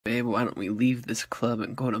Babe, why don't we leave this club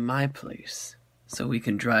and go to my place, so we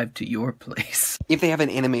can drive to your place? If they have an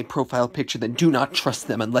anime profile picture, then do not trust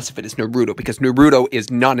them unless if it is Naruto, because Naruto is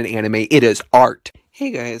not an anime, it is art. Hey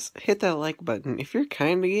guys, hit that like button if you're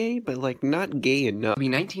kinda gay, but like not gay enough. It'll be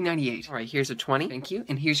 1998. Alright, here's a 20. Thank you.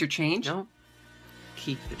 And here's your change. No.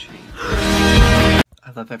 Keep the change. I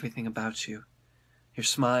love everything about you. Your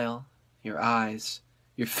smile, your eyes,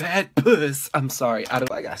 your fat puss. I'm sorry, I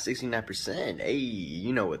got 69%. Hey,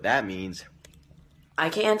 you know what that means. I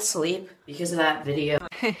can't sleep because of that video.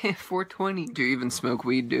 420. Do you even smoke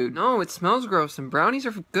weed, dude? No, it smells gross, and brownies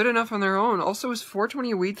are good enough on their own. Also, is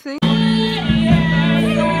 420 a weed thing?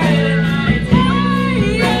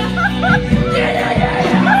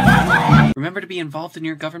 Remember to be involved in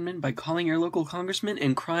your government by calling your local congressman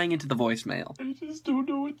and crying into the voicemail. I just don't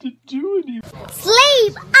know what to do anymore.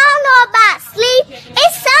 Sleep! I don't know about sleep.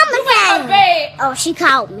 It's summertime. Oh, she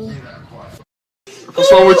called me.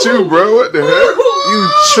 What's wrong with you, bro? What the heck? You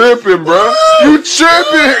tripping, bro? You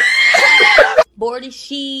tripping! Boardy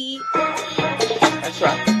sheet. That's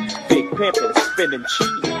right. Big pimpin', spinning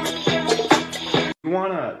cheese. You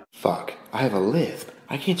wanna... Fuck, I have a lisp.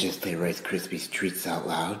 I can't just say Rice Krispies treats out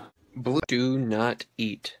loud. Do not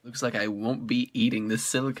eat. Looks like I won't be eating this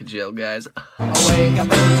silica gel, guys.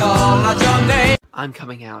 I'm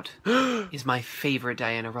Coming Out is my favorite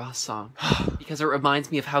Diana Ross song because it reminds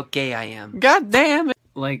me of how gay I am. God damn it!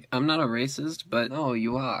 Like, I'm not a racist, but no,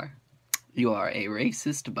 you are. You are a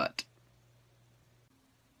racist butt.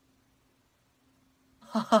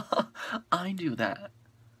 I do that.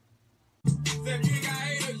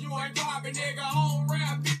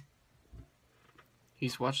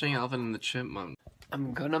 He's watching Alvin and the Chipmunk.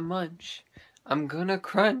 I'm gonna munch. I'm gonna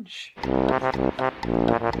crunch.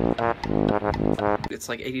 It's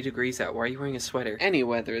like 80 degrees out. Why are you wearing a sweater? Any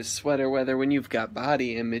weather is sweater weather when you've got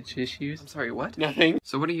body image issues. I'm sorry, what? Nothing.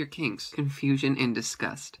 So what are your kinks? Confusion and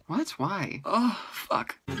disgust. What? Why? Oh,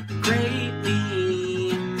 fuck. Great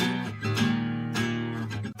bean.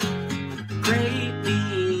 Great bean.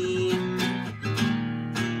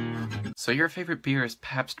 So your favorite beer is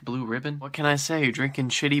Pabst Blue Ribbon? What can I say? Drinking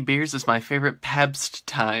shitty beers is my favorite Pabst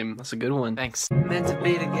time. That's a good one. Thanks. Meant to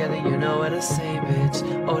be together, you know what I say, bitch.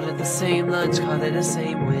 Ordered the same lunch, called it a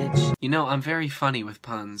sandwich. You know, I'm very funny with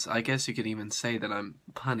puns. I guess you could even say that I'm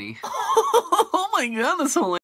punny. Oh my god, that's hilarious.